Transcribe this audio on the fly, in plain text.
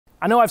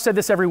I know I've said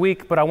this every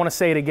week, but I want to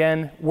say it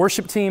again.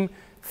 Worship team,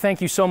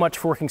 thank you so much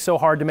for working so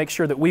hard to make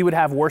sure that we would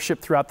have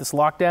worship throughout this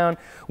lockdown.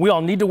 We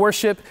all need to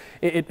worship.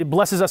 It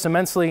blesses us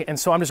immensely, and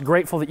so I'm just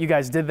grateful that you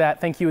guys did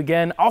that. Thank you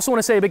again. I also want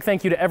to say a big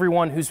thank you to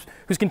everyone who's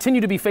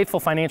continued to be faithful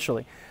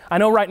financially. I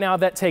know right now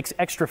that takes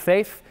extra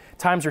faith.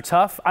 Times are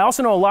tough. I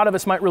also know a lot of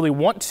us might really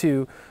want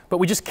to, but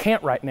we just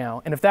can't right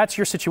now. And if that's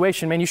your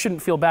situation, man, you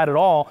shouldn't feel bad at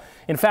all.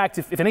 In fact,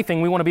 if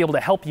anything, we want to be able to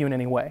help you in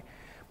any way.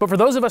 But for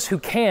those of us who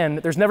can,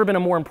 there's never been a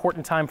more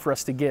important time for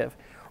us to give.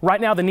 Right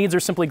now, the needs are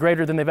simply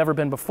greater than they've ever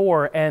been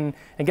before. And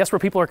guess where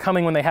people are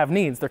coming when they have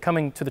needs? They're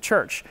coming to the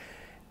church.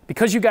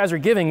 Because you guys are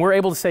giving, we're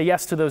able to say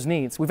yes to those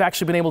needs. We've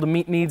actually been able to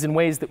meet needs in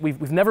ways that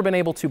we've never been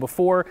able to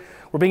before.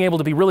 We're being able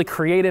to be really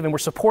creative, and we're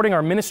supporting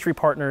our ministry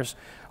partners,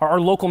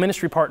 our local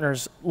ministry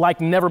partners, like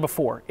never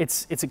before.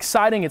 It's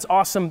exciting, it's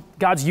awesome,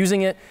 God's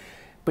using it,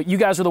 but you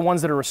guys are the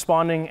ones that are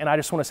responding, and I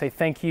just want to say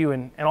thank you,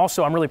 and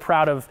also I'm really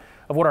proud of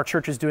what our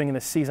church is doing in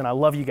this season. I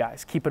love you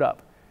guys. Keep it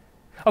up.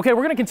 Okay,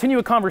 we're going to continue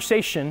a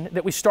conversation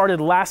that we started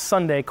last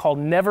Sunday called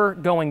Never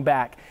Going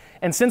Back.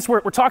 And since we're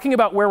talking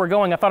about where we're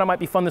going, I thought it might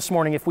be fun this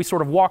morning if we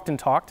sort of walked and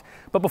talked.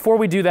 But before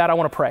we do that, I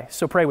want to pray.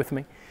 So pray with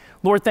me.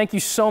 Lord, thank you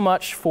so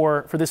much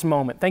for this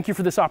moment. Thank you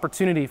for this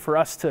opportunity for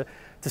us to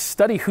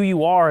study who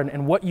you are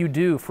and what you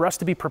do, for us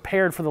to be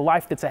prepared for the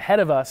life that's ahead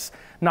of us,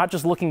 not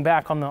just looking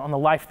back on the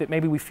life that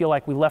maybe we feel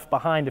like we left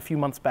behind a few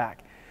months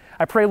back.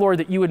 I pray, Lord,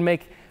 that you would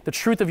make the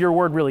truth of your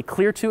word really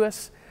clear to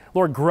us.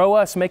 Lord, grow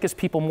us, make us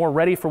people more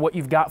ready for what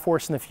you've got for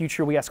us in the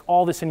future. We ask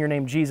all this in your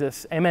name,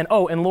 Jesus. Amen.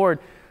 Oh, and Lord,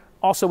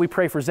 also we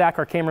pray for Zach,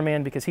 our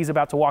cameraman, because he's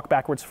about to walk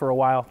backwards for a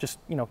while. Just,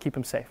 keep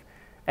him safe.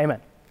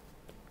 Amen.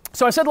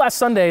 So I said last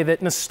Sunday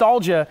that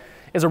nostalgia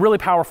is a really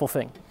powerful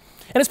thing.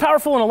 And it's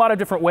powerful in a lot of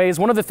different ways.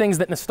 One of the things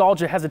that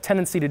nostalgia has a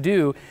tendency to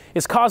do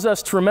is cause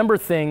us to remember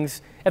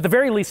things at the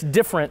very least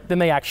different than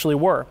they actually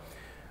were.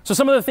 So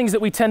some of the things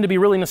that we tend to be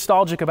really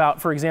nostalgic about,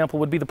 for example,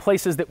 would be the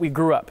places that we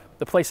grew up,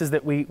 the places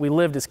that we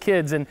lived as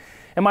kids. And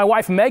my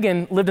wife,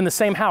 Megan, lived in the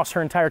same house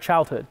her entire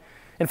childhood.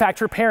 In fact,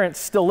 her parents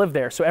still live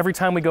there. So every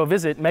time we go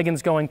visit,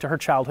 Megan's going to her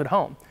childhood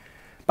home.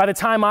 By the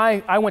time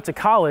I went to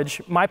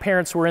college, my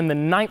parents were in the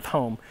 9th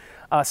home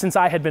since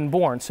I had been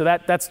born. So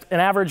that's an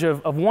average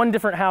of one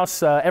different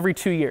house every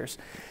 2 years.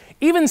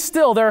 Even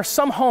still, there are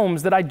some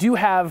homes that I do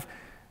have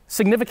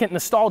significant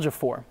nostalgia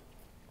for.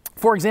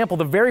 For example,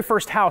 the very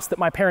first house that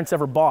my parents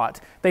ever bought,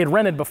 they had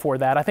rented before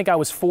that. I think I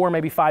was 4,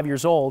 maybe 5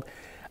 years old.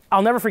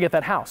 I'll never forget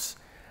that house.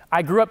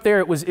 I grew up there.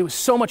 It was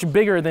so much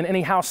bigger than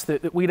any house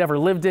that we'd ever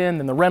lived in,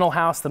 than the rental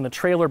house, than the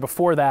trailer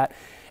before that.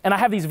 And I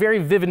have these very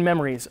vivid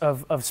memories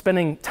of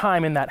spending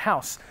time in that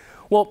house.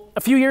 Well,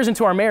 a few years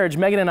into our marriage,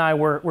 Megan and I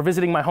were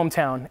visiting my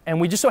hometown, and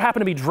we just so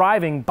happened to be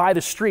driving by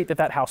the street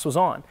that house was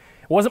on.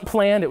 It wasn't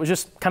planned. It was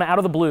just kind of out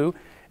of the blue.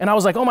 And I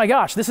was like, oh my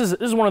gosh, this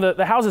is one of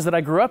the houses that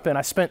I grew up in.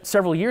 I spent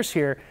several years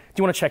here. Do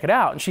you want to check it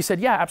out? And she said,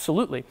 yeah,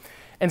 absolutely.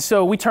 And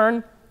so we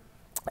turned,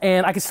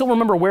 and I can still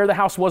remember where the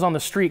house was on the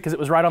street because it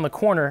was right on the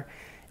corner.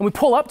 And we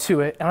pull up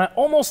to it, and I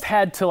almost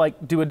had to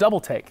do a double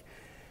take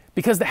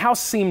because the house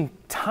seemed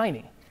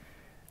tiny.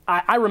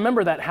 I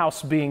remember that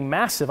house being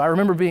massive. I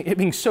remember it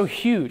being so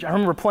huge. I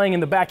remember playing in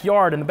the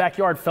backyard, and the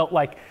backyard felt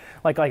like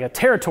a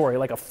territory,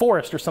 like a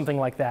forest or something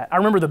like that. I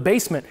remember the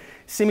basement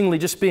seemingly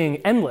just being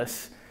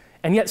endless.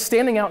 And yet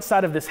standing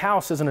outside of this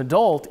house as an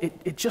adult,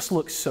 it just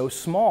looks so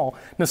small.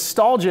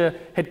 Nostalgia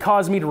had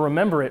caused me to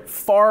remember it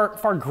far,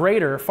 far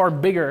greater, far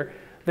bigger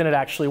than it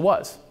actually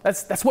was.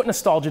 That's what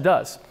nostalgia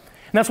does.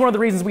 And that's one of the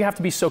reasons we have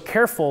to be so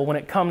careful when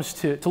it comes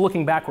to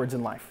looking backwards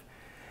in life.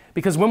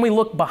 Because when we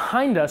look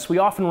behind us, we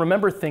often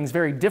remember things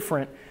very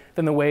different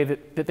than the way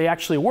that they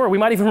actually were. We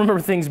might even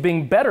remember things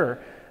being better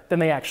than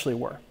they actually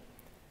were.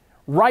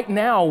 Right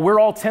now, we're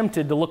all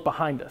tempted to look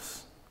behind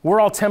us. We're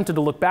all tempted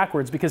to look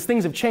backwards because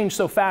things have changed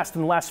so fast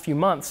in the last few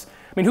months.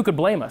 I mean, who could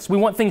blame us? We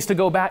want things to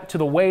go back to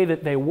the way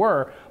that they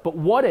were. But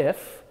what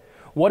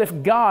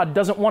if God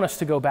doesn't want us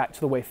to go back to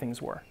the way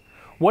things were?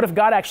 What if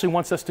God actually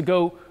wants us to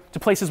go to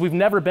places we've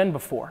never been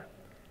before?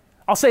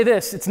 I'll say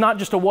this, it's not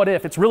just a what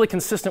if, it's really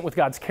consistent with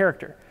God's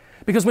character.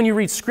 Because when you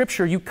read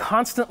Scripture, you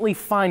constantly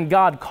find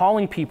God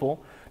calling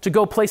people to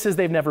go places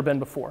they've never been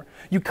before.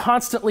 You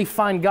constantly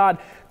find God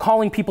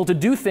calling people to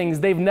do things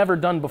they've never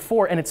done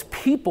before, and it's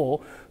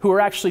people who are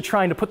actually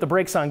trying to put the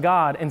brakes on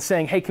God and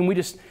saying, hey, can we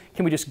just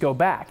go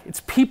back?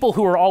 It's people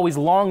who are always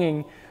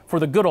longing for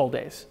the good old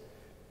days.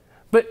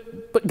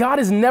 But God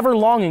is never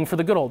longing for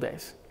the good old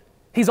days.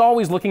 He's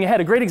always looking ahead.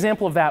 A great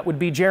example of that would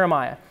be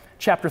Jeremiah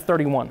chapter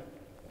 31.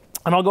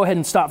 And I'll go ahead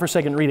and stop for a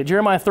second and read it.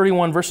 Jeremiah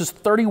 31, verses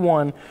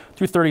 31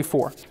 through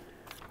 34.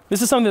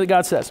 This is something that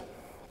God says.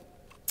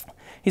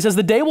 He says,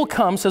 the day will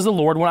come, says the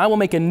Lord, when I will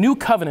make a new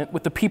covenant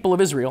with the people of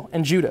Israel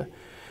and Judah.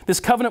 This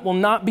covenant will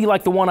not be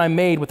like the one I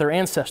made with their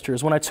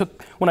ancestors when I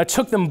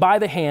took them by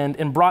the hand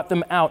and brought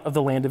them out of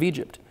the land of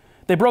Egypt.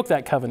 They broke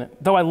that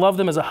covenant, though I love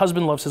them as a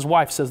husband loves his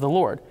wife, says the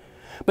Lord.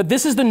 But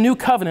this is the new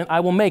covenant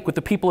I will make with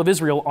the people of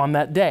Israel on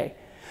that day.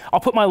 I'll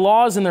put my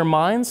laws in their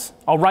minds.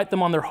 I'll write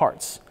them on their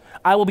hearts.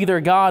 I will be their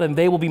God and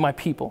they will be my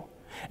people.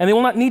 And they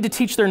will not need to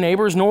teach their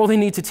neighbors, nor will they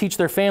need to teach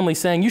their family,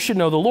 saying, you should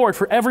know the Lord,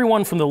 for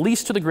everyone from the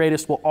least to the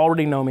greatest will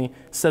already know me,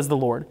 says the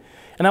Lord.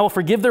 And I will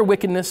forgive their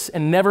wickedness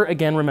and never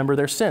again remember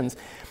their sins.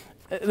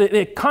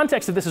 The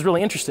context of this is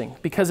really interesting,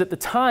 because at the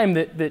time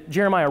that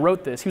Jeremiah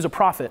wrote this, he was a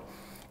prophet.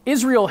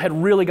 Israel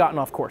had really gotten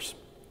off course.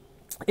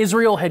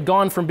 Israel had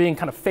gone from being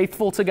kind of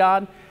faithful to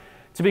God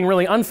to being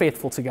really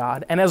unfaithful to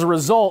God. And as a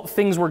result,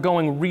 things were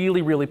going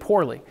really, really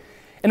poorly.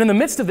 And in the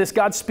midst of this,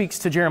 God speaks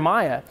to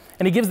Jeremiah,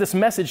 and he gives this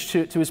message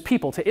to his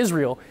people, to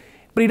Israel.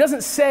 But he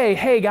doesn't say,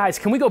 hey guys,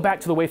 can we go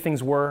back to the way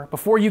things were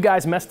before you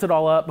guys messed it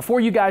all up, before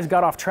you guys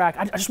got off track?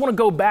 I just want to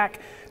go back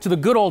to the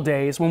good old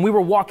days when we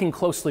were walking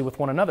closely with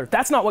one another.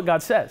 That's not what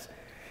God says.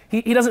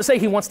 He doesn't say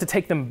he wants to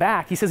take them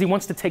back. He says he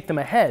wants to take them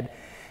ahead.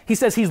 He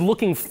says he's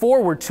looking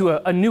forward to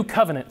a new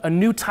covenant, a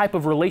new type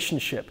of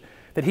relationship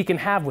that he can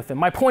have with them.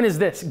 My point is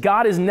this: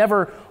 God is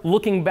never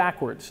looking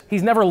backwards.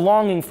 He's never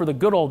longing for the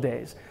good old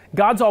days.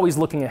 God's always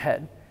looking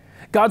ahead.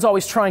 God's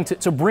always trying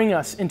to bring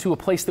us into a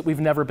place that we've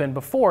never been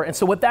before. And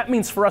so what that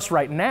means for us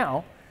right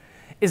now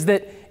is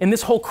that in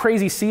this whole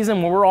crazy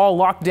season where we're all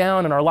locked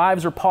down and our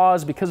lives are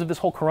paused because of this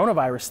whole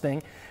coronavirus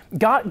thing,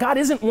 God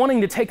isn't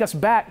wanting to take us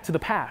back to the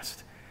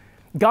past.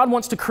 God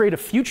wants to create a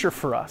future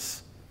for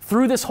us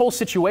through this whole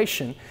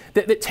situation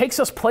that takes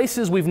us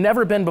places we've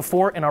never been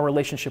before in our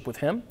relationship with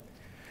Him,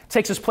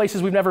 takes us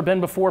places we've never been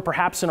before,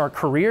 perhaps in our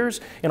careers,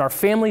 in our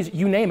families,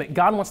 you name it.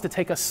 God wants to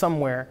take us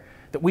somewhere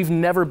that we've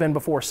never been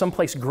before,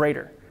 someplace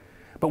greater.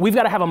 But we've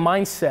got to have a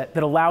mindset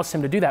that allows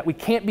Him to do that. We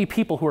can't be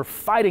people who are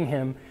fighting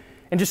Him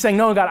and just saying,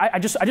 no, God, I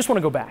just want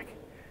to go back.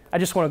 I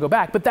just want to go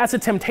back. But that's a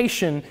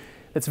temptation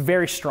that's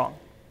very strong.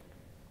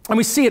 And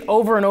we see it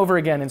over and over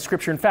again in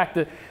Scripture. In fact,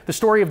 the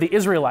story of the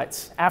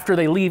Israelites after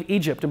they leave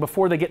Egypt and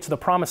before they get to the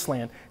Promised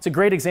Land, it's a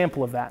great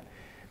example of that.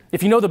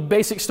 If you know the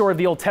basic story of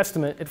the Old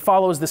Testament, it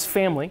follows this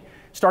family,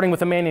 starting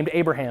with a man named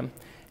Abraham.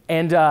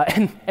 And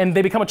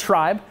they become a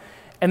tribe,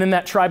 and then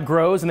that tribe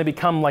grows and they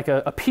become like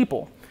a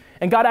people.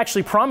 And God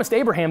actually promised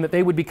Abraham that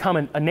they would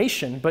become a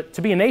nation, but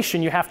to be a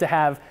nation, you have to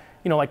have,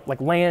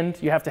 like land,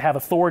 you have to have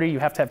authority, you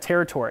have to have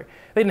territory.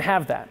 They didn't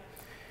have that.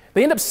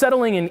 They end up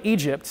settling in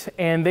Egypt,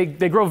 and they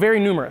grow very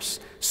numerous,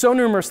 so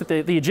numerous that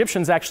the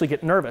Egyptians actually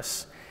get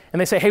nervous. And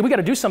they say, hey, we got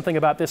to do something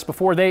about this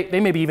before they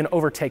maybe even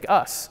overtake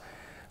us.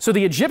 So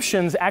the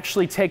Egyptians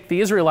actually take the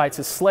Israelites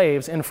as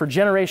slaves, and for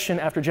generation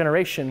after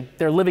generation,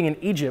 they're living in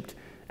Egypt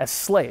as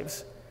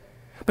slaves.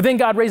 But then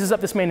God raises up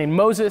this man named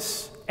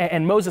Moses,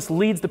 and Moses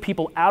leads the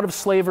people out of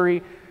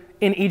slavery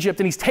in Egypt,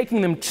 and he's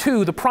taking them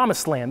to the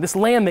Promised Land, this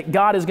land that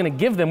God is going to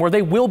give them, where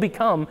they will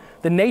become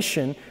the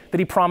nation that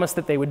He promised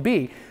that they would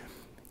be.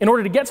 In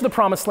order to get to the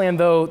Promised Land,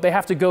 though, they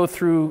have to go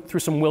through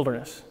some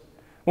wilderness.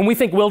 When we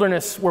think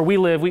wilderness where we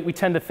live, we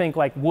tend to think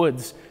like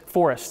woods,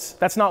 forests.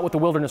 That's not what the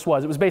wilderness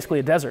was. It was basically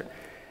a desert.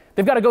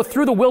 They've got to go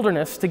through the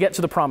wilderness to get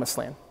to the Promised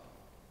Land.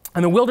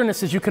 And the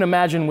wilderness, as you can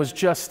imagine, was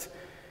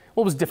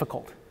was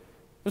difficult.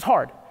 It was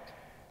hard.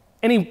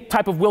 Any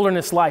type of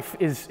wilderness life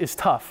is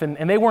tough,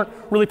 and they weren't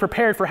really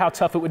prepared for how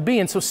tough it would be.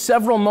 And so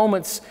several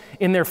moments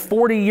in their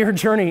 40-year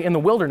journey in the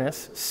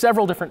wilderness,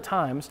 several different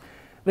times,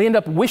 they end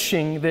up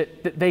wishing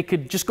that they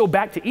could just go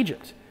back to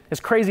Egypt. As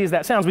crazy as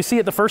that sounds, we see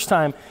it the first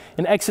time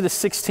in Exodus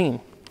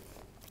 16.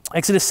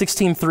 Exodus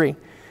 16:3.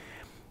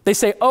 They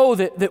say, oh,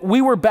 that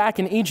we were back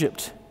in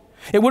Egypt.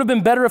 It would have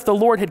been better if the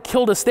Lord had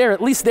killed us there.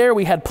 At least there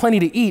we had plenty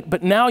to eat,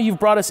 but now you've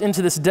brought us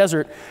into this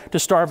desert to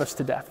starve us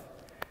to death.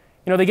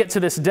 They get to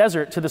this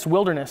desert, to this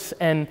wilderness,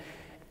 and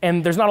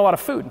there's not a lot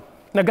of food.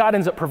 Now, God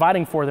ends up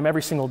providing for them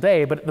every single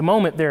day, but at the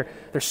moment they're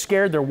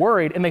scared, they're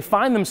worried, and they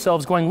find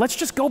themselves going, let's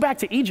just go back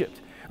to Egypt.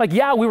 Like,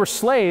 yeah, we were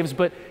slaves,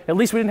 but at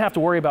least we didn't have to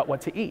worry about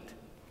what to eat.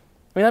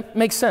 I mean, that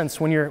makes sense.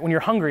 When you're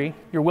hungry,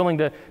 you're willing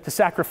to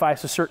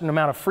sacrifice a certain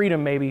amount of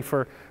freedom maybe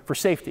for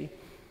safety.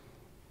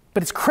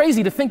 But it's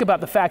crazy to think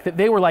about the fact that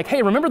they were like,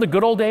 hey, remember the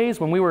good old days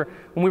when we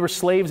were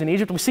slaves in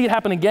Egypt? We see it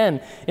happen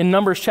again in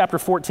Numbers chapter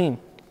 14.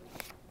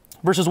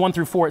 Verses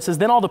 1-4, it says,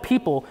 then all the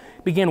people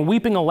began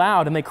weeping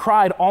aloud, and they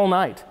cried all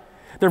night.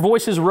 Their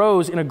voices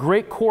rose in a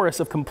great chorus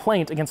of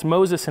complaint against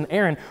Moses and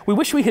Aaron. We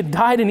wish we had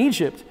died in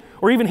Egypt,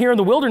 or even here in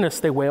the wilderness,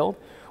 they wailed.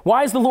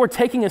 Why is the Lord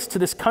taking us to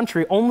this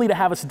country only to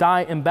have us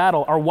die in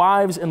battle? Our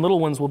wives and little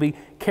ones will be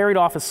carried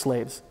off as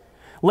slaves.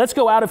 Let's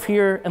go out of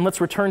here and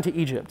let's return to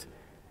Egypt.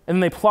 And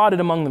then they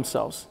plotted among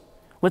themselves.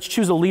 Let's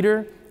choose a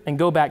leader and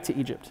go back to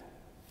Egypt.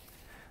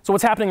 So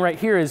what's happening right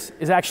here is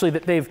actually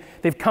that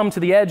they've come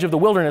to the edge of the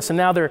wilderness, and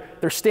now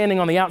they're standing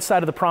on the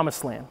outside of the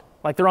Promised Land.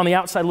 Like they're on the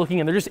outside looking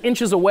in. They're just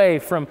inches away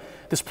from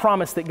this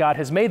promise that God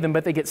has made them,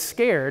 but they get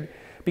scared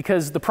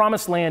because the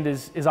Promised Land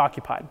is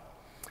occupied.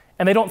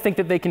 And they don't think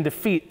that they can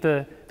defeat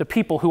the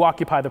people who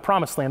occupy the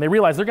Promised Land. They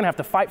realize they're going to have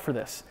to fight for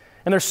this.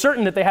 And they're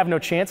certain that they have no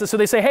chances. So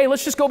they say, hey,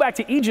 let's just go back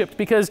to Egypt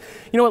because,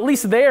 at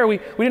least there we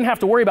didn't have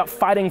to worry about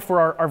fighting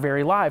for our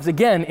very lives.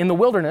 Again, in the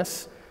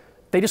wilderness,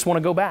 they just want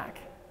to go back.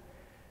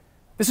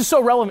 This is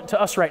so relevant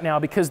to us right now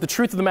because the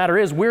truth of the matter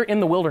is we're in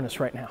the wilderness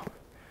right now.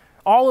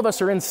 All of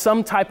us are in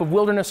some type of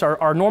wilderness.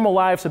 Our normal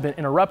lives have been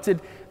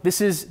interrupted.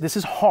 This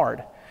is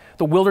hard.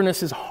 the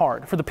wilderness is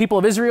hard. For the people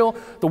of Israel,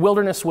 the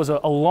wilderness was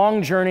a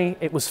long journey.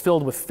 It was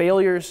filled with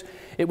failures.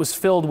 It was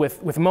filled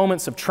with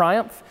moments of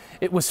triumph.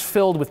 It was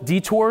filled with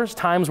detours,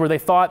 times where they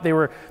thought they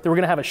were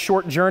going to have a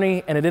short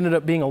journey, and it ended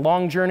up being a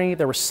long journey.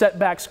 There were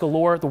setbacks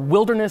galore. The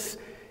wilderness,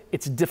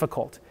 it's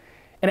difficult.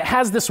 And it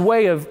has this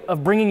way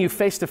of bringing you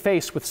face to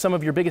face with some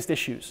of your biggest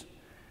issues.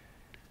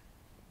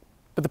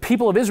 But the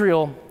people of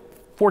Israel,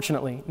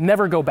 fortunately,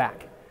 never go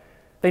back.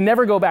 They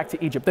never go back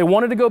to Egypt. They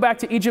wanted to go back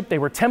to Egypt. They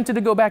were tempted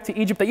to go back to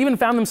Egypt. They even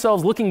found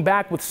themselves looking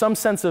back with some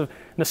sense of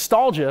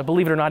nostalgia,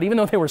 believe it or not, even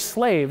though they were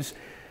slaves.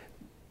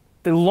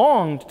 They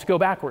longed to go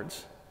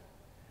backwards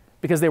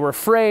because they were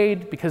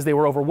afraid, because they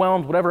were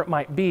overwhelmed, whatever it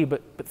might be.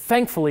 But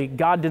thankfully,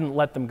 God didn't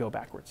let them go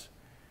backwards.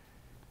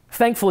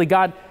 Thankfully,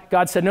 God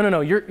said,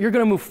 no, you're going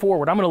to move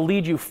forward. I'm going to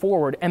lead you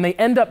forward. And they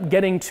end up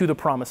getting to the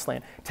promised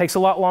land. It takes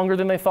a lot longer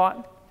than they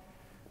thought.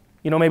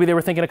 You know, maybe they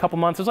were thinking a couple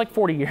months. It was like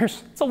 40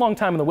 years. It's a long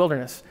time in the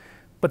wilderness.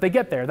 But they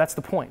get there. That's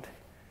the point.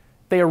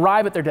 They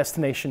arrive at their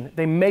destination.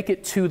 They make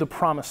it to the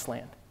promised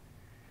land.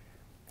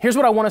 Here's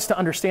what I want us to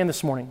understand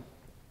this morning.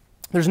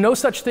 There's no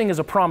such thing as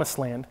a promised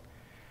land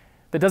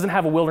that doesn't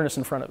have a wilderness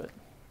in front of it.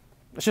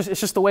 It's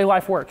just the way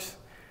life works.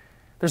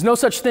 There's no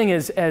such thing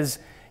as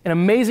an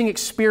amazing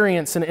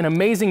experience and an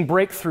amazing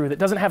breakthrough that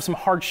doesn't have some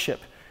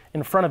hardship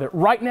in front of it.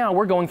 Right now,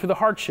 we're going through the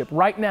hardship.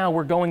 Right now,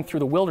 we're going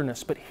through the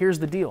wilderness. But here's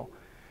the deal.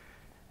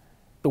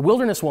 The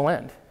wilderness will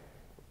end,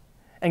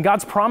 and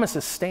God's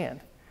promises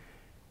stand.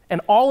 And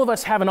all of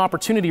us have an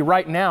opportunity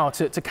right now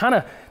to kind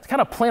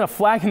of plant a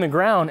flag in the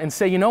ground and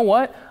say, you know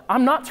what?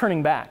 I'm not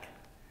turning back.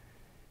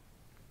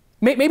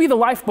 Maybe the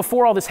life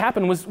before all this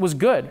happened was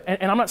good,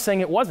 and I'm not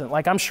saying it wasn't.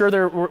 Like, I'm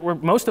sure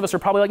most of us are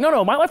probably like,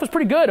 no, my life was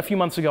pretty good a few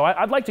months ago.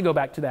 I'd like to go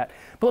back to that.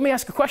 But let me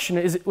ask a question.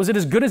 Was it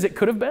as good as it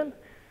could have been?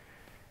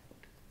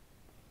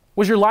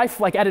 Was your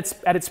life like at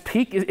its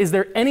peak? Is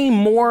there any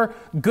more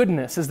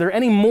goodness? Is there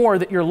any more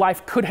that your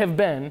life could have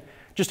been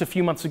just a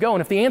few months ago?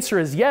 And if the answer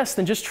is yes,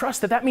 then just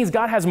trust that means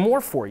God has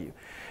more for you.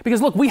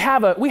 Because look, we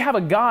have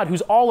a God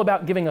who's all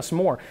about giving us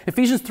more.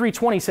 Ephesians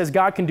 3:20 says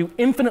God can do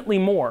infinitely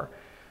more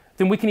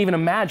than we can even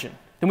imagine,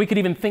 than we could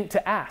even think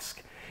to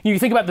ask. You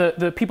think about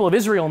the people of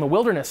Israel in the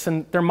wilderness,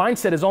 and their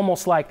mindset is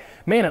almost like,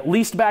 man, at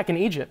least back in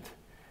Egypt,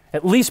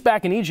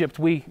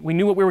 we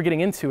knew what we were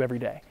getting into every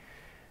day.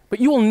 But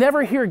you will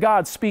never hear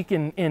God speak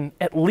in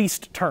at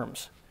least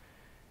terms.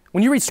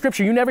 When you read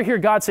Scripture, you never hear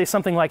God say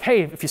something like,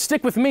 hey, if you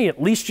stick with me,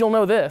 at least you'll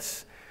know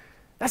this.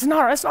 That's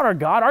not our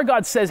God. Our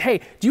God says,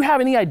 hey, do you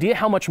have any idea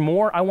how much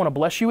more I want to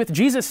bless you with?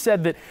 Jesus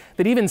said that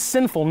even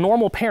sinful,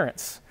 normal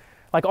parents,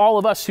 like all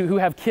of us who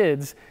have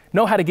kids,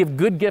 know how to give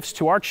good gifts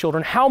to our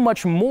children. How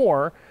much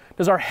more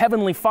does our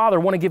Heavenly Father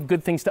want to give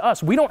good things to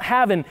us? We don't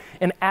have an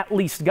at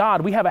least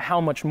God. We have a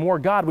how much more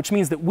God, which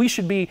means that we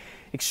should be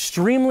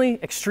extremely,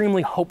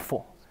 extremely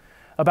hopeful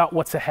about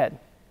what's ahead.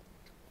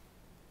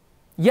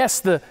 Yes,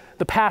 the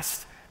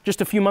past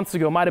just a few months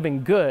ago might have been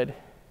good,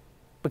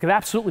 but could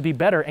absolutely be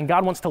better, and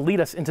God wants to lead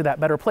us into that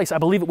better place. I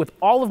believe it with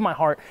all of my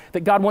heart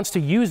that God wants to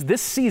use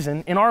this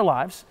season in our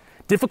lives,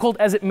 difficult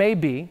as it may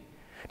be,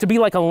 to be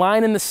like a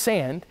line in the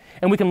sand,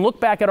 and we can look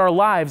back at our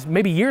lives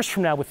maybe years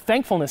from now with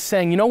thankfulness,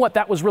 saying, you know what,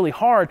 that was really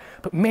hard,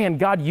 but man,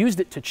 God used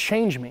it to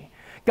change me.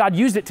 God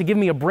used it to give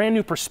me a brand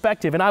new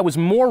perspective, and I was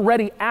more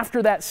ready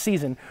after that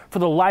season for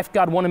the life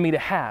God wanted me to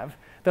have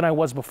than I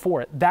was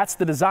before it. That's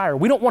the desire.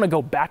 We don't want to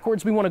go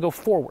backwards, we want to go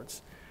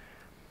forwards.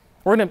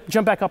 We're going to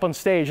jump back up on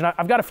stage, and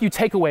I've got a few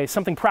takeaways,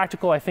 something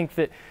practical I think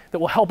that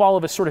will help all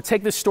of us sort of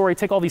take this story,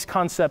 take all these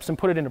concepts, and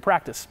put it into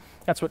practice.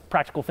 That's what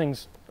practical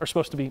things are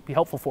supposed to be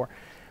helpful for.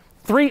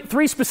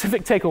 Three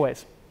specific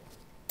takeaways.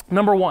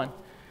 Number one,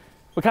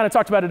 we kind of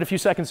talked about it a few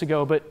seconds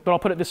ago, but I'll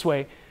put it this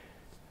way.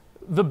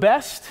 The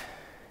best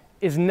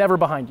is never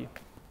behind you.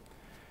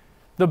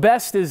 The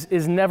best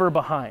is never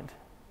behind.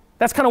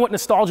 That's kind of what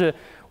nostalgia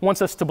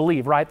wants us to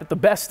believe, right? That the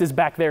best is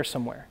back there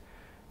somewhere.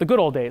 The good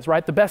old days,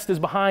 right? The best is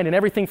behind, and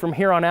everything from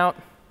here on out,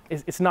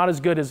 it's not as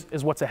good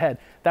as what's ahead.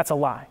 That's a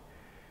lie.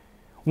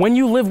 When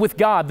you live with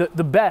God,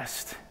 the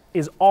best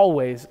is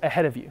always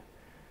ahead of you.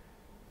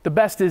 The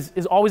best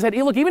is always ahead.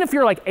 Look, even if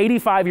you're like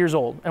 85 years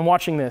old and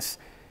watching this,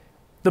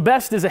 the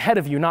best is ahead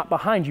of you, not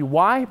behind you.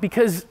 Why?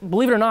 Because,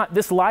 believe it or not,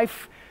 this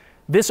life,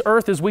 this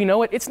earth as we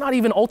know it, it's not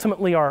even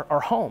ultimately our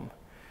home.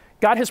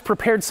 God has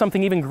prepared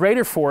something even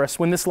greater for us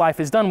when this life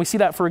is done. We see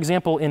that, for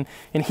example, in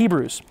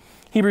Hebrews.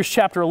 Hebrews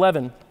chapter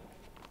 11,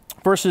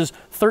 verses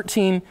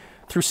 13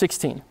 through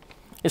 16.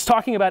 It's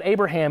talking about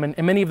Abraham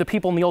and many of the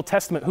people in the Old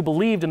Testament who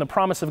believed in the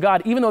promise of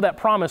God, even though that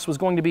promise was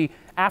going to be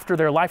after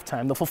their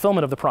lifetime, the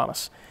fulfillment of the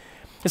promise.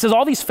 It says,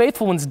 all these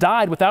faithful ones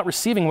died without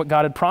receiving what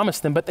God had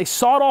promised them, but they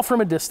saw it all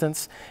from a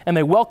distance, and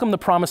they welcomed the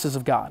promises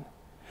of God.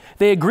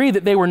 They agreed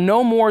that they were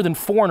no more than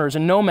foreigners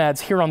and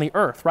nomads here on the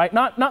earth, right?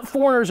 Not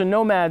foreigners and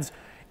nomads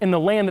in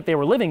the land that they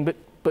were living,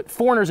 but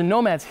foreigners and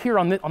nomads here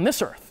on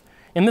this earth,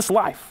 in this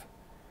life.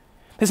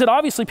 They said,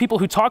 obviously, people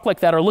who talk like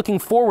that are looking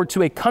forward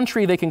to a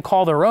country they can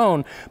call their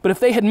own, but if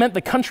they had meant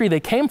the country they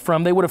came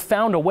from, they would have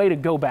found a way to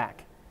go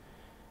back.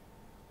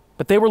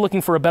 But they were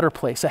looking for a better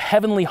place, a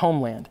heavenly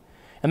homeland.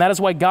 And that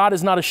is why God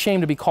is not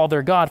ashamed to be called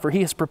their God, for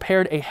he has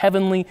prepared a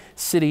heavenly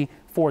city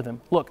for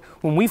them. Look,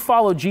 when we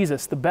follow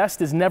Jesus, the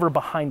best is never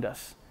behind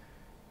us.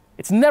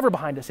 It's never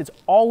behind us. It's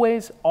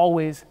always,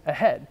 always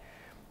ahead.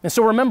 And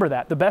so remember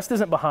that. The best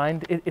isn't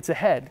behind, it's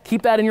ahead.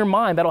 Keep that in your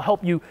mind. That'll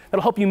help you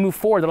move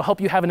forward. That'll help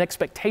you have an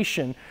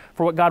expectation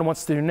for what God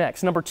wants to do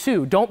next. Number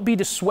 2, don't be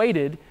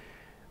dissuaded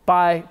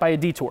by a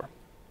detour.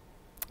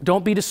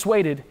 Don't be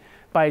dissuaded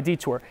by a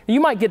detour.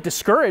 You might get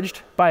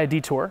discouraged by a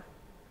detour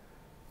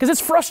because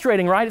it's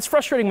frustrating, right? It's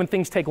frustrating when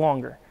things take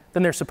longer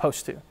than they're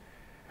supposed to.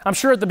 I'm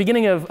sure at the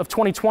beginning of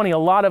 2020, a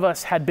lot of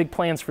us had big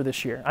plans for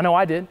this year. I know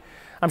I did.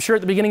 I'm sure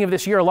at the beginning of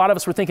this year, a lot of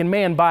us were thinking,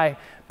 man, by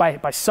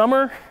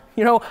summer,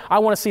 I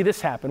want to see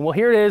this happen. Well,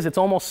 here it is. It's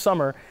almost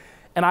summer.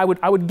 And I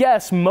would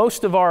guess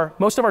most of our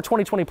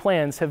 2020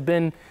 plans have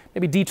been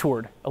maybe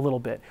detoured a little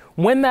bit.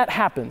 When that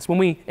happens, when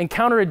we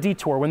encounter a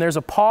detour, when there's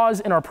a pause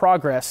in our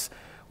progress,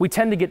 we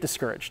tend to get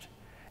discouraged.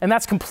 And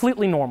that's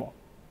completely normal.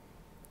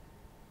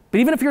 But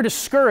even if you're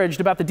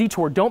discouraged about the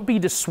detour, don't be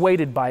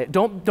dissuaded by it.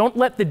 Don't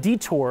let the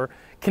detour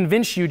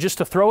convince you just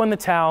to throw in the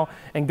towel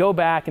and go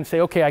back and say,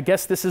 okay, I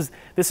guess this is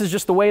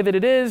just the way that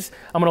it is.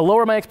 I'm going to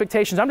lower my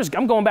expectations.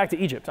 I'm going back to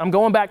Egypt. I'm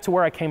going back to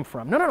where I came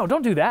from. No,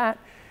 don't do that.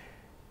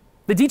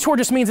 The detour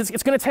just means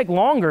it's going to take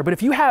longer. But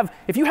if you have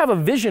a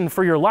vision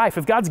for your life,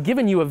 if God's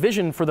given you a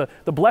vision for the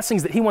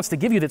blessings that he wants to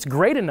give you that's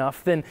great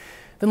enough, then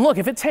look,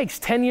 if it takes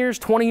 10 years,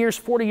 20 years,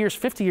 40 years,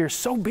 50 years,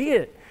 so be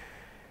it.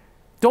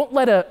 Don't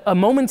let a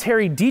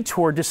momentary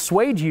detour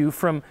dissuade you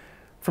from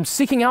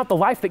seeking out the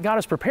life that God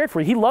has prepared for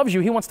you. He loves you.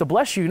 He wants to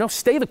bless you.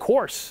 Stay the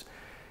course.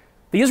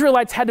 The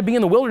Israelites had to be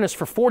in the wilderness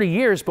for 40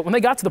 years, but when they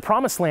got to the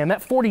promised land,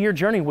 that 40-year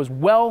journey was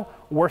well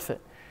worth it.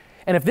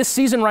 And if this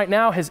season right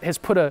now has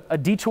put a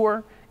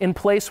detour in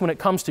place when it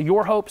comes to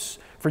your hopes,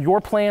 for your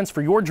plans,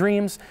 for your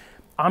dreams,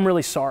 I'm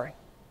really sorry.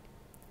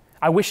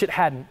 I wish it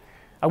hadn't.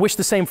 I wish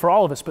the same for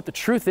all of us, but the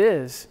truth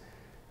is,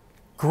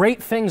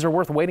 great things are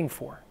worth waiting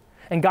for.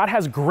 And God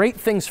has great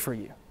things for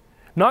you.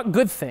 Not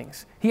good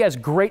things. He has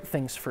great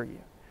things for you.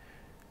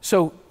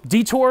 So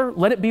detour,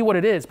 let it be what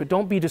it is, but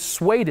don't be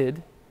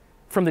dissuaded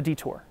from the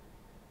detour.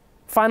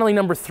 Finally,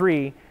 number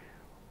 3,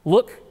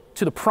 look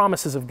to the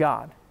promises of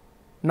God,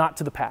 not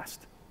to the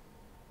past.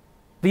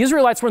 The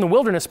Israelites were in the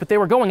wilderness, but they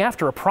were going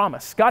after a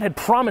promise. God had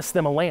promised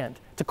them a land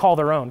to call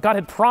their own. God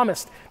had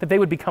promised that they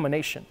would become a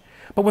nation.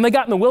 But when they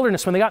got in the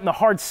wilderness, when they got in the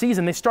hard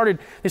season, they started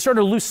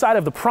to lose sight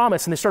of the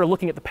promise and they started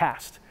looking at the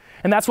past.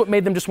 And that's what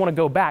made them just want to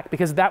go back,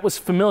 because that was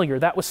familiar.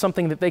 That was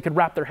something that they could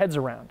wrap their heads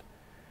around.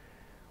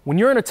 When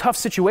you're in a tough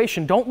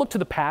situation, don't look to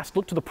the past,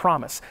 look to the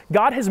promise.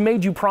 God has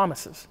made you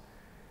promises.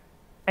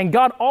 And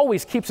God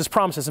always keeps his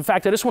promises. In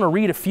fact, I just want to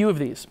read a few of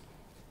these.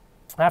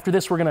 After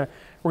this, we're going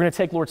to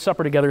take Lord's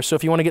Supper together. So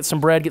if you want to get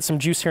some bread, get some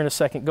juice here in a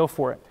second, go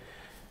for it.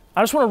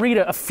 I just want to read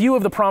a few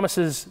of the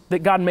promises that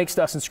God makes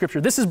to us in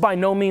Scripture. This is by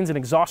no means an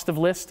exhaustive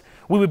list.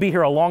 We would be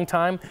here a long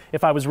time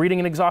if I was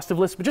reading an exhaustive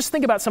list, but just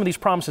think about some of these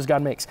promises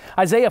God makes.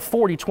 Isaiah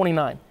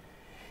 40:29.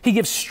 He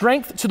gives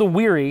strength to the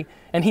weary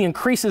and he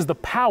increases the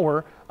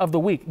power of the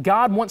weak.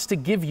 God wants to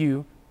give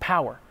you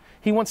power.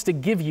 He wants to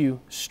give you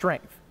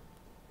strength.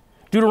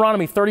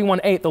 Deuteronomy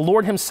 31:8. The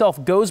Lord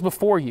himself goes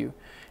before you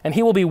and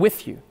he will be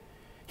with you.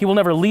 He will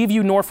never leave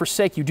you nor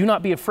forsake you. Do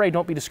not be afraid.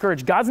 Don't be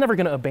discouraged. God's never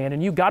going to abandon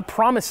you. God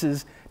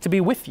promises to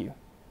be with you.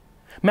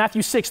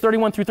 Matthew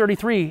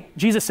 6:31-33,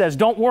 Jesus says,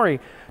 don't worry.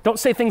 Don't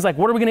say things like,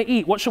 what are we going to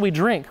eat? What shall we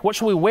drink? What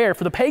shall we wear?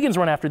 For the pagans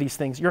run after these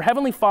things. Your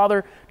heavenly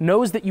Father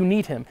knows that you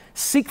need him.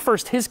 Seek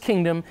first his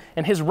kingdom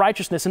and his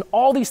righteousness, and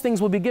all these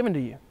things will be given to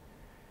you.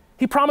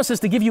 He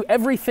promises to give you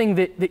everything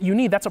that you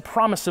need. That's a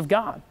promise of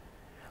God.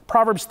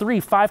 Proverbs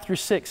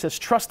 3:5-6 says,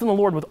 trust in the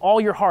Lord with all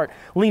your heart.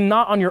 Lean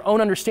not on your own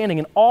understanding.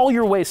 In all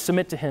your ways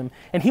submit to him,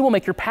 and he will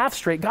make your path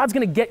straight. God's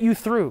going to get you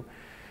through.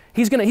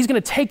 He's going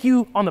to take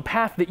you on the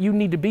path that you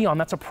need to be on.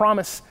 That's a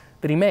promise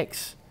that he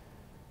makes.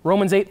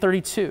 Romans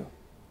 8:32.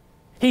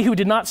 He who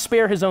did not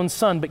spare his own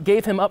son, but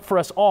gave him up for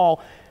us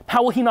all,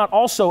 how will he not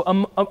also,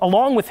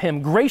 along with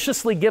him,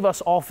 graciously give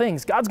us all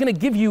things? God's going to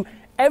give you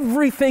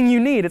everything you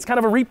need. It's kind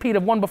of a repeat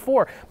of one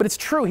before, but it's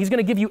true. He's going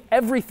to give you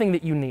everything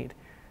that you need.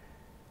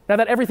 Now,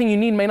 that everything you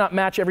need may not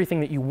match everything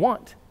that you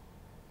want,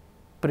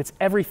 but it's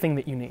everything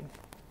that you need.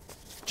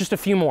 Just a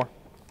few more.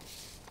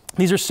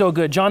 These are so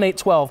good. John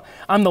 8:12,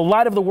 I'm the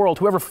light of the world.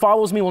 Whoever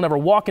follows me will never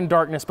walk in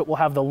darkness, but will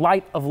have the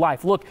light of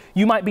life. Look,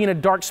 you might be in a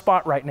dark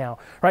spot right now,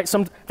 right?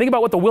 Think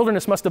about what the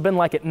wilderness must have been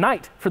like at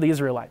night for the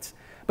Israelites.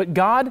 But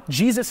God,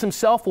 Jesus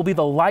himself, will be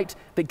the light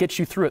that gets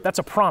you through it. That's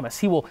a promise.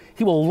 He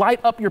will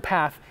light up your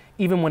path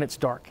even when it's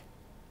dark.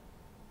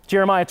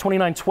 Jeremiah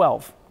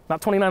 29:12.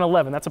 Not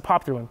 29:11, that's a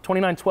popular one.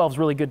 29:12 is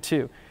really good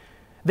too.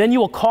 Then you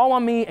will call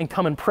on me and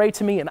come and pray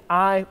to me, and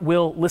I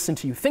will listen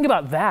to you. Think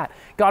about that.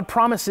 God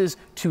promises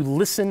to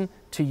listen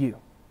to you.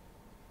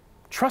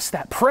 Trust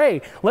that.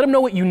 Pray. Let him know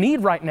what you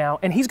need right now,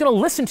 and he's going to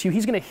listen to you.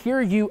 He's going to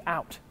hear you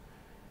out.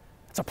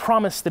 It's a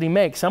promise that he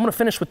makes. I'm going to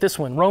finish with this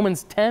one,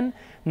 Romans 10,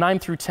 9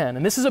 through 10.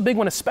 And this is a big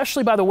one,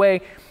 especially, by the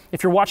way,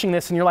 if you're watching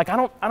this and you're like, I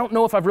don't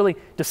know if I've really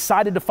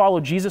decided to follow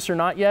Jesus or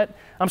not yet.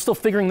 I'm still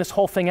figuring this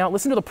whole thing out.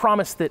 Listen to the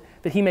promise that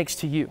he makes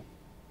to you.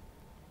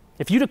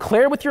 If you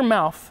declare with your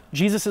mouth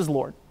Jesus is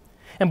Lord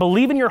and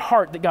believe in your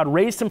heart that God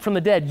raised him from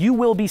the dead, you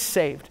will be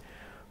saved.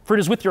 For it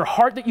is with your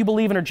heart that you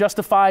believe and are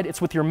justified. It's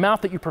with your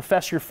mouth that you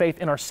profess your faith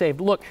and are saved.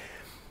 Look,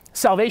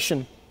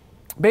 salvation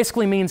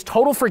basically means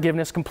total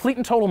forgiveness, complete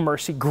and total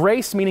mercy,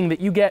 grace, meaning that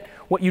you get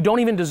what you don't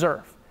even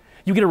deserve.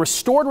 You get a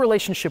restored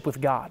relationship with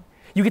God.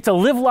 You get to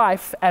live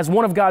life as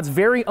one of God's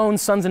very own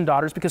sons and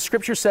daughters, because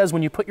Scripture says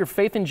when you put your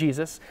faith in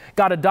Jesus,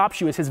 God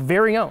adopts you as his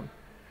very own.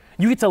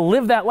 You get to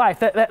live that life.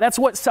 That's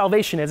what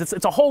salvation is.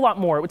 It's a whole lot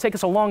more. It would take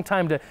us a long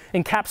time to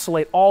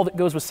encapsulate all that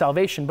goes with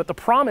salvation. But the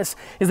promise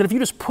is that if you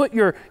just put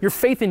your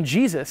faith in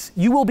Jesus,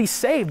 you will be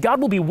saved. God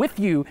will be with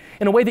you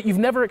in a way that you've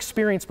never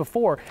experienced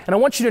before. And I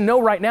want you to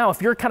know right now,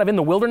 if you're kind of in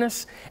the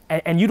wilderness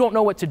and you don't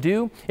know what to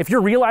do, if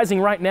you're realizing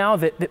right now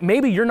that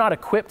maybe you're not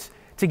equipped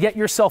to get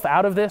yourself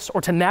out of this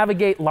or to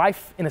navigate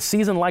life in a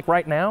season like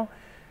right now,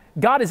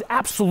 God is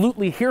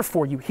absolutely here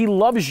for you. He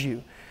loves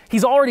you.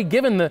 He's already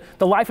given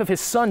the life of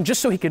his son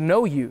just so he can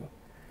know you.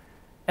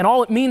 And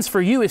all it means for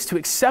you is to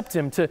accept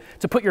him, to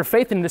put your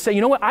faith in him, to say,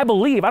 you know what, I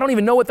believe. I don't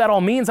even know what that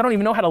all means. I don't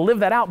even know how to live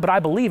that out, but I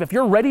believe. If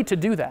you're ready to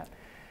do that,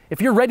 if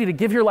you're ready to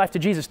give your life to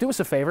Jesus, do us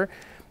a favor.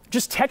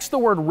 Just text the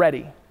word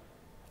ready.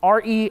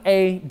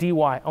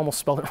 R-E-A-D-Y. Almost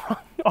spelled it wrong.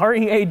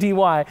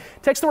 R-E-A-D-Y.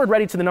 Text the word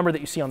ready to the number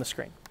that you see on the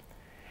screen.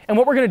 And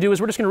what we're going to do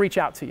is we're just going to reach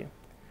out to you.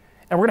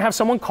 And we're going to have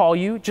someone call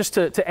you just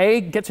to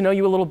get to know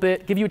you a little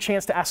bit, give you a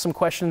chance to ask some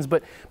questions,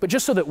 but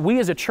just so that we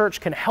as a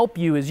church can help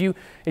you as you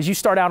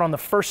start out on the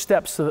first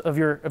steps of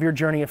your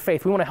journey of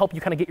faith. We want to help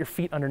you kind of get your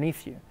feet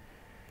underneath you.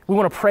 We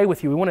want to pray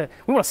with you. We want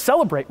to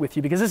celebrate with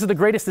you, because this is the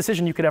greatest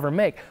decision you could ever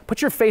make.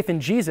 Put your faith in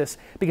Jesus,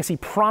 because he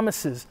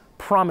promises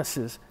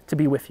to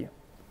be with you.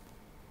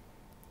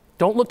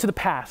 Don't look to the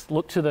past.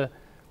 Look to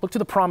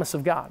the promise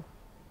of God.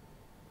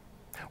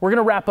 We're going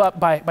to wrap up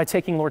by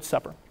taking Lord's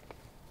Supper.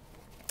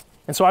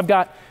 And so I've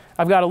got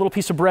a little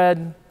piece of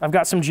bread. I've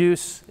got some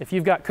juice. If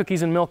you've got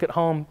cookies and milk at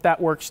home, that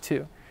works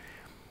too.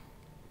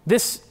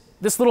 This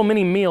little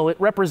mini meal, it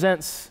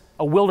represents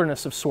a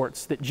wilderness of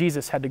sorts that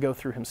Jesus had to go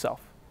through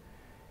himself.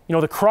 You know,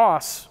 the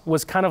cross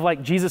was kind of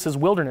like Jesus'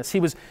 wilderness. He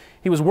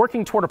was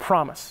working toward a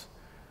promise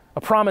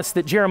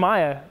that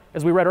Jeremiah,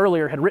 as we read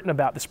earlier, had written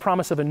about, this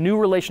promise of a new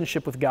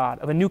relationship with God,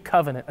 of a new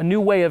covenant, a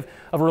new way of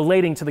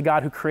relating to the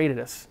God who created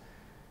us.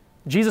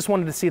 Jesus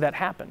wanted to see that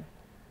happen.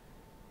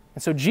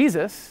 And so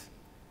Jesus,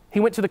 he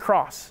went to the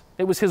cross.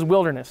 It was his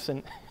wilderness.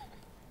 And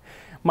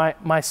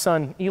my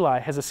son, Eli,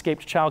 has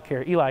escaped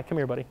childcare. Eli, come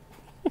here, buddy.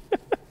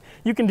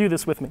 You can do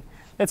this with me.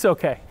 It's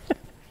okay.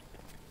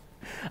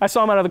 I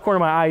saw him out of the corner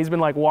of my eye. He's been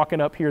like walking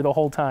up here the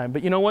whole time.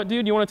 But you know what,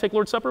 dude? You want to take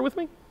Lord's Supper with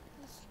me?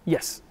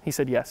 Yes. He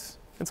said yes.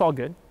 It's all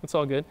good. It's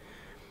all good.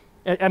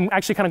 And I'm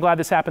actually kind of glad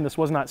this happened. This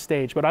was not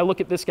staged. But I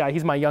look at this guy.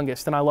 He's my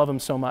youngest, and I love him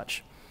so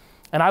much.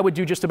 And I would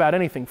do just about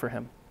anything for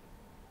him.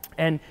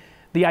 And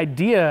the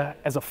idea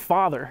as a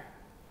father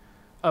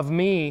of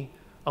me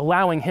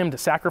allowing him to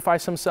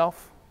sacrifice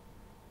himself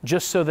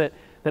just so that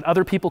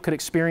other people could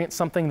experience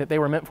something that they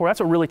were meant for, that's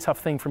a really tough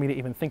thing for me to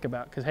even think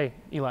about. Because, hey,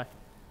 Eli,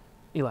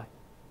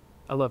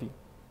 I love you.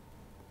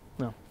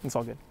 No, it's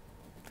all good.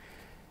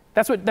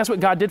 That's what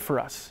God did for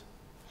us.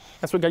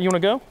 That's what God, you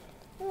want to go?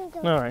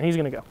 All right, he's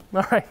going to go.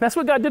 All right, that's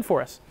what God did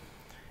for us.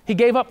 He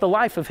gave up the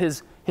life of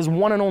his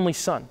one and only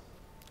son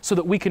so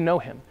that we could know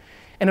him.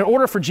 And in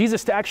order for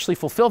Jesus to actually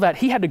fulfill that,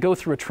 he had to go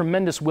through a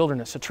tremendous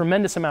wilderness, a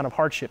tremendous amount of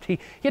hardship. He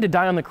had to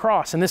die on the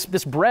cross. And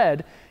this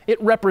bread,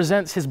 it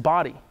represents his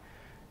body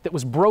that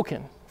was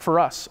broken for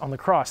us on the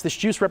cross. This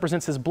juice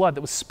represents his blood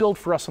that was spilled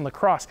for us on the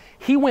cross.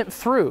 He went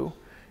through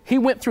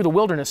the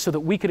wilderness so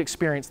that we could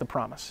experience the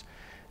promise.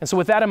 And so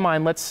with that in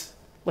mind, let's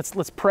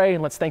pray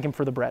and let's thank him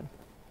for the bread.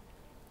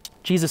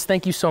 Jesus,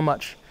 thank you so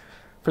much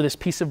for this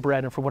piece of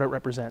bread and for what it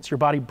represents. Your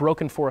body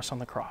broken for us on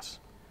the cross.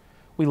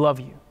 We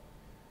love you.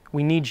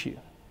 We need you.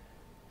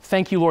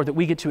 Thank you, Lord, that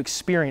we get to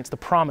experience the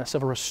promise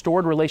of a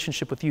restored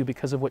relationship with you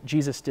because of what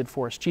Jesus did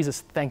for us.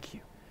 Jesus, thank you.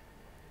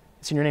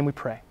 It's in your name we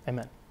pray.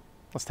 Amen.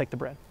 Let's take the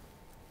bread.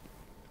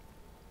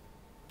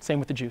 Same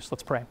with the juice.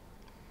 Let's pray.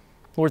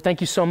 Lord,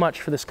 thank you so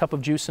much for this cup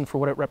of juice and for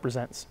what it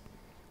represents.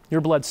 Your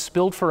blood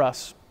spilled for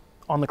us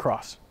on the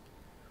cross.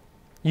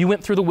 You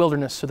went through the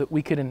wilderness so that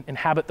we could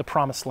inhabit the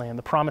promised land,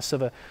 the promise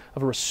of a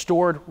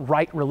restored,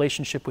 right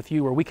relationship with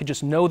you, where we could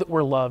just know that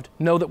we're loved,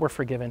 know that we're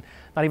forgiven,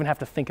 not even have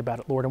to think about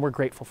it, Lord, and we're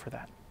grateful for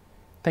that.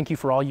 Thank you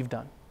for all you've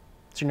done.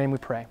 It's in your name we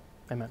pray.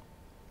 Amen.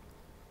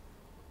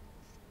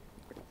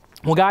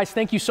 Well, guys,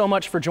 thank you so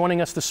much for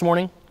joining us this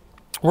morning.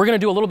 We're going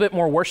to do a little bit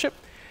more worship,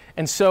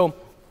 and so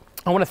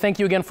I want to thank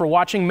you again for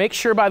watching. Make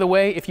sure, by the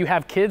way, if you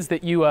have kids,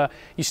 that you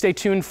stay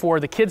tuned for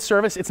the kids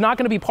service. It's not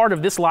going to be part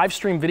of this live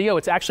stream video.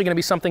 It's actually going to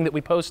be something that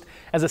we post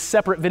as a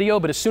separate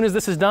video, but as soon as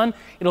this is done,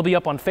 it'll be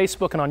up on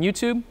Facebook and on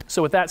YouTube.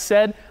 So with that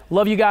said,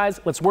 love you guys.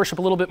 Let's worship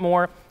a little bit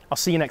more. I'll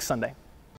see you next Sunday.